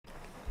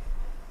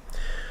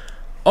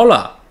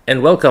Hola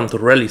and welcome to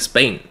Rally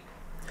Spain.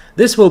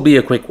 This will be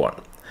a quick one,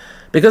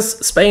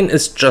 because Spain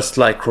is just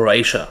like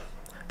Croatia.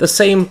 The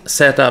same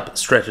setup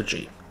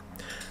strategy.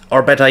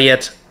 Or better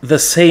yet, the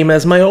same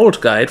as my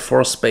old guide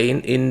for Spain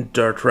in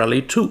Dirt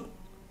Rally 2.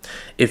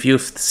 If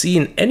you've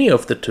seen any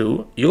of the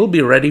two, you'll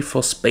be ready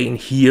for Spain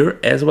here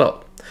as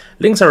well.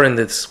 Links are in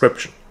the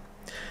description.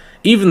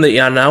 Even the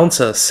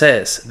announcer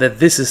says that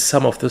this is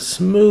some of the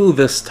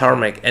smoothest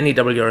tarmac any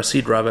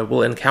WRC driver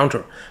will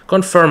encounter,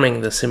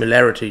 confirming the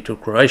similarity to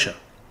Croatia.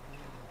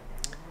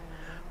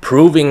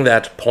 Proving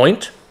that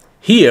point,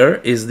 here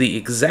is the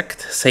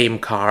exact same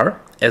car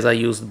as I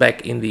used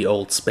back in the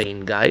old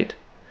Spain guide,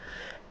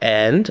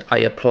 and I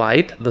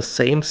applied the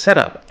same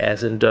setup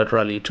as in Dirt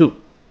Rally 2.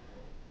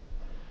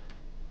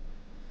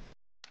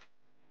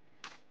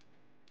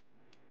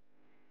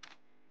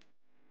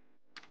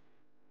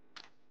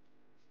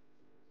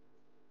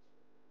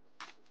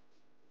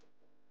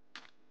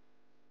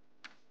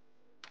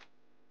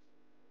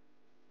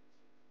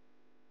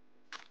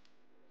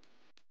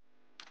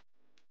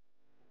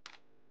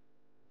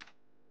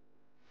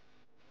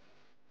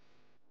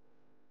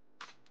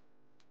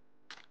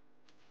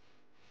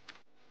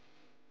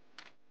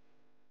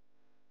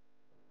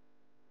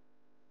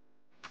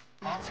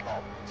 Half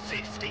long,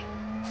 50,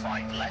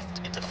 5 left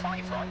into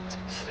 5 right,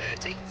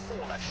 30,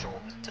 4 left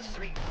short to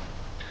 3.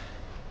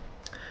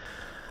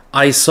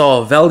 I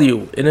saw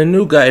value in a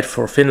new guide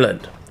for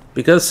Finland,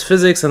 because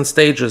physics and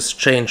stages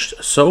changed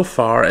so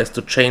far as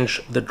to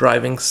change the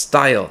driving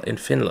style in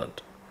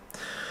Finland.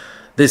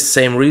 This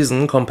same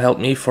reason compelled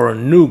me for a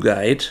new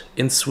guide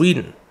in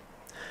Sweden.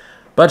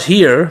 But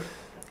here,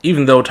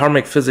 even though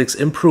tarmac physics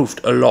improved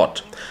a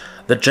lot,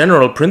 the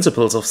general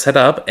principles of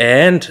setup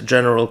and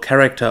general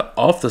character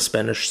of the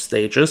Spanish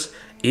stages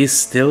is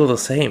still the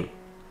same.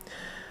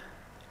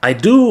 I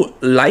do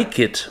like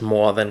it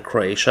more than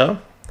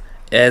Croatia,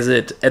 as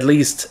it at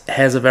least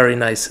has a very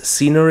nice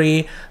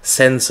scenery,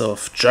 sense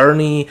of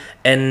journey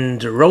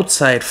and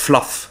roadside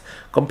fluff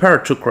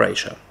compared to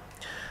Croatia.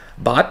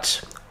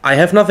 But I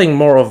have nothing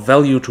more of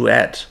value to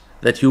add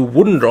that you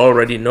wouldn't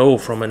already know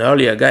from an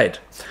earlier guide.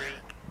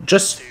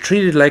 Just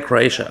treat it like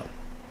Croatia.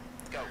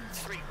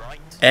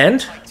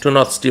 And, to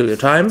not steal your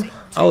time,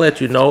 I'll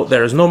let you know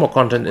there is no more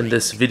content in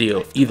this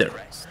video either.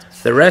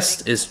 The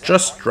rest is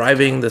just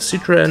driving the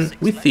Citroën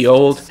with the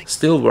old,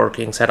 still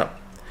working setup.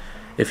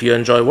 If you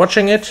enjoy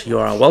watching it, you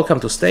are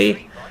welcome to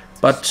stay,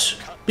 but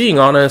being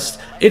honest,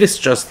 it is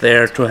just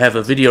there to have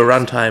a video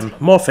runtime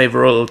more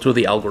favorable to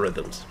the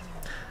algorithms.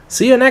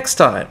 See you next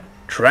time!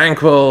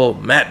 Tranquil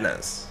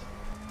madness!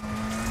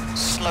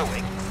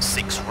 Slowing,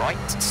 6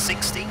 right,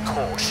 60,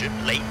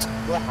 caution, late,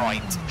 1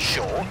 right,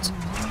 short.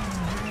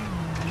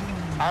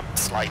 And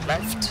slide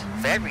left,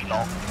 very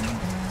long.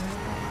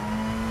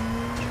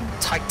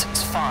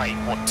 Tightens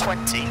 5,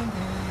 120.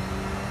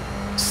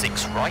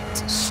 6 right,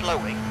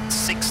 slowing,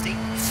 60,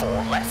 4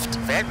 left,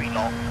 very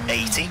long,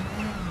 80.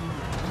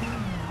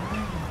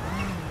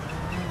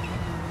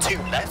 2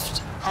 left,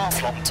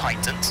 half long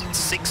tightens,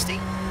 60.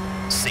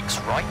 6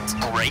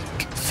 right,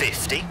 brake,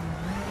 50.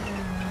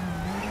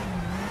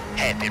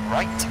 Hairpin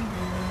right.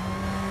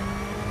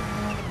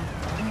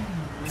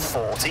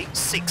 40,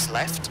 6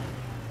 left.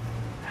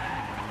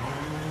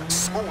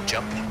 Small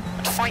jump,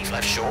 and 5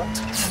 left short,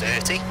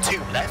 30, 2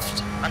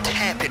 left, and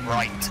hairpin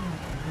right.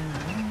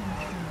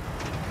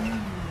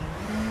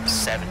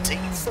 70,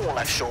 4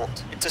 left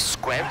short, into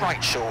square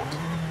right short.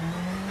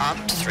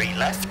 And 3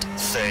 left,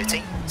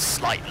 30,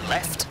 slight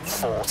left,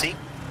 40.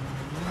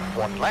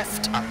 1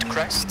 left, and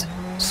crest.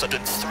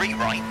 Sudden 3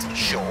 right,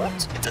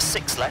 short, into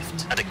 6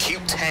 left, and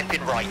acute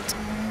hairpin right.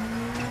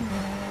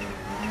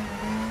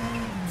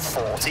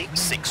 40,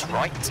 6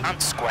 right,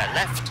 and square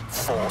left,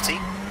 40.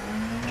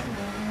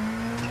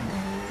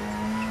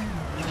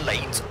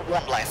 Late,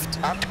 1 left,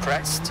 and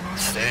crest,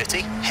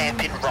 30,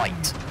 hairpin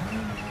right.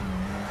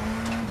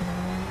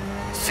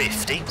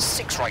 50,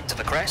 6 right to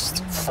the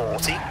crest,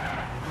 40.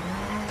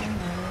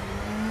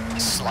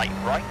 Slight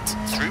right,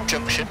 through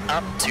junction,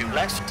 and 2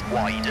 left,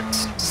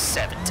 widens,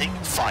 70,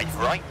 5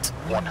 right,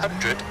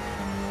 100.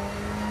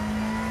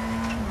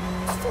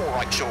 4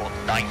 right short,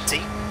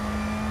 90.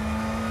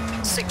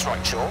 6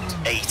 right short,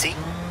 80.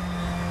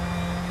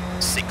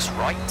 6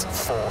 right,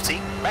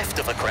 40, left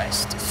of the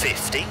crest,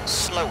 50,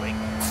 slowing,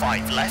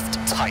 5 left,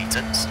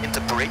 tightens,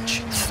 into bridge,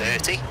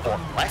 30,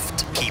 1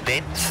 left, keep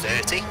in,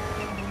 30.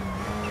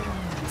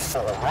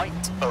 4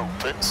 right,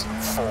 opens,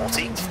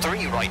 40,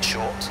 3 right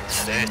short,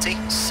 30,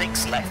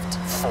 6 left,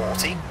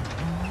 40.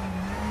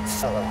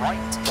 4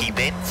 right, keep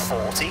in,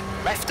 40,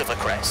 left of the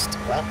crest,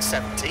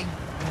 170.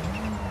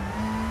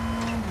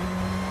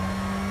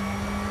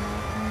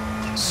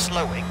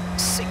 Slowing,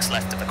 6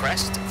 left of the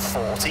crest,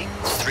 40,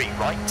 3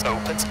 right,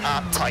 opens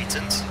and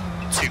tightens,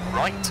 2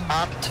 right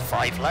and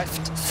 5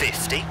 left,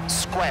 50,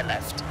 square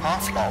left,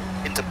 half long,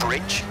 into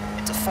bridge,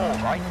 into 4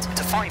 right,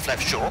 into 5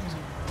 left short,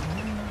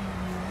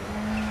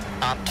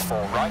 and 4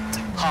 right,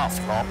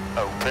 half long,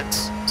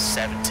 opens,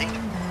 70,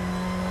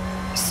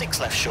 6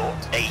 left short,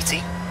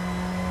 80,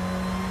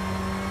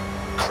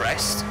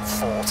 crest,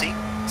 40,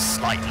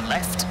 Slide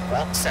left,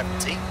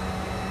 170.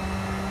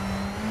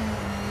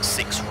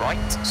 6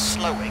 right,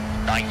 slowing,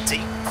 90.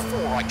 4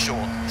 right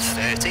short,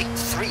 30.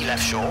 3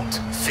 left short,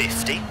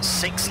 50.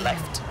 6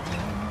 left.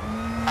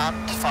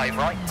 And 5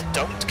 right,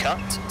 don't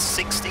cut,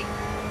 60.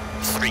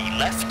 3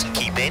 left,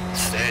 keep in,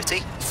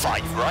 30.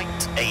 5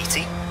 right,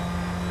 80.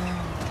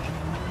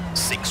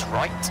 6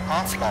 right,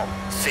 half long,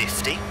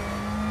 50.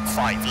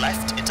 5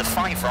 left into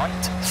 5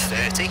 right,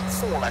 30.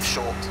 4 left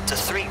short to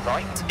 3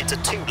 right into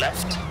 2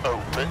 left,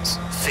 opens,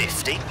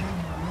 50.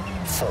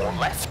 4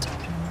 left.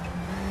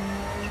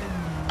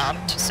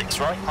 And 6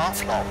 right,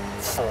 half long,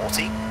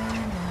 40.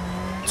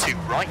 2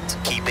 right,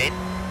 keep in.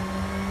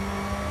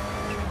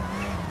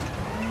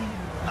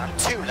 And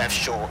 2 left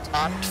short,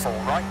 and 4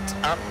 right,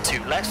 and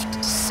 2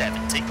 left,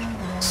 70.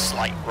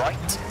 Slight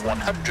right,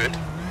 100.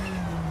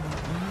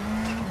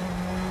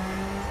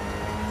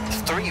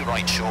 3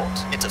 right short,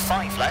 into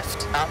 5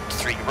 left, and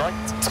 3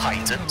 right,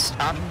 tightens,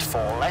 and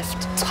 4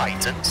 left,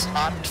 tightens,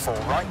 and 4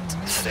 right,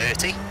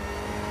 30.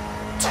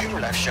 2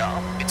 left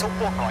sharp, into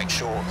 1 right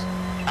short,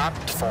 and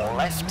 4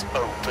 left,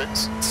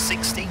 opens,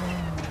 60.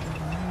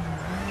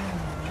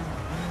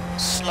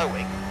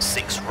 Slowing,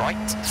 6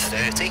 right,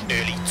 30,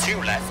 early 2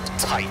 left,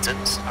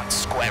 tightens, and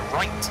square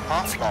right,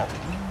 half long.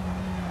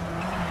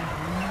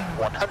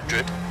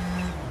 100.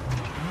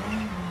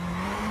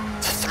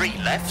 3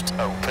 left,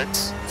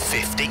 opens,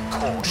 50,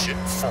 caution,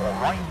 4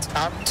 right,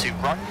 and 2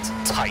 right,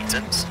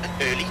 tightens, and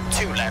early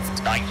 2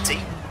 left, 90.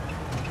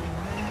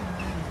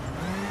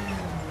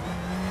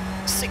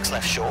 6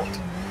 left short,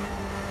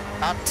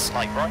 and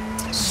slight right,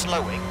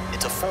 slowing,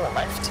 into 4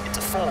 left, into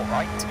 4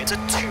 right, into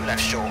 2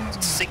 left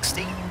short,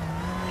 60.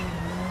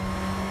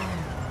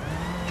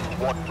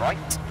 1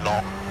 right,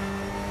 long.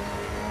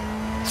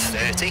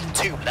 30,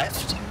 2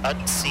 left,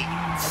 unseen,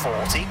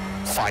 40.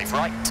 5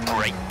 right,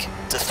 brake,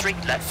 to 3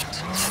 left,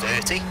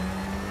 30.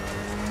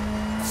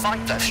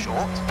 5 left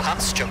short,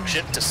 past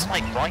junction to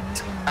slight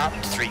right,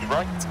 and 3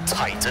 right,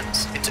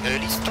 tightens, into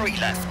early 3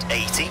 left,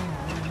 80.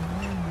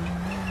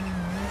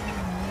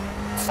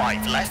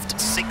 5 left,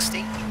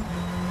 60.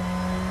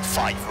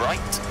 5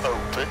 right,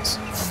 opens,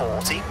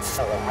 40,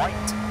 4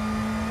 right,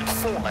 and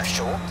 4 left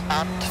short,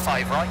 and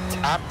 5 right,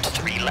 and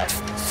 3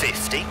 left,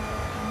 50.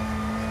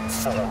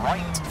 4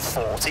 right,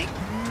 40.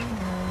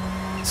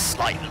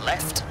 Slight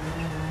left,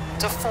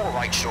 to 4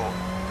 right short,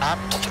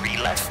 and 3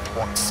 left,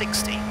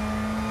 160.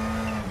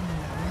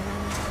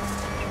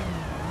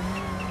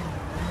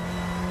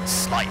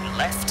 Slight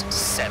left,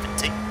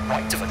 70,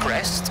 right of a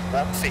crest,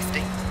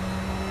 150.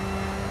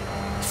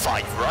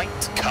 5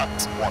 right, cut,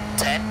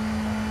 110.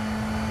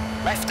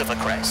 Left of a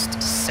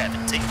crest,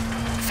 70.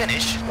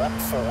 Finish,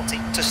 140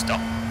 to stop.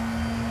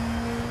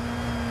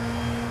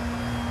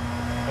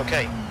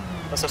 Okay,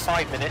 that's a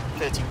 5 minute,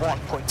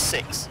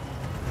 31.6.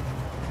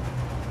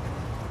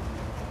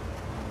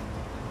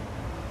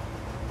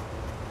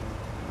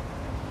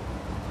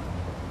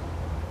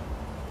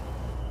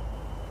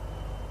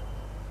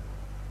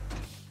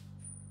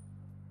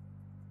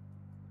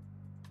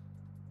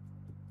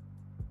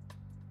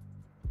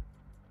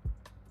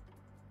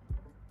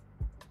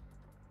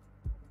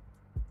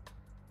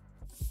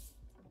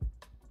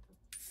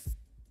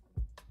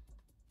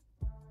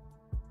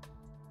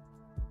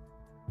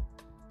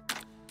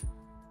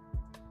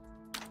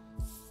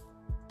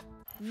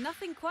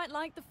 Nothing quite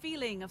like the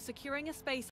feeling of securing a space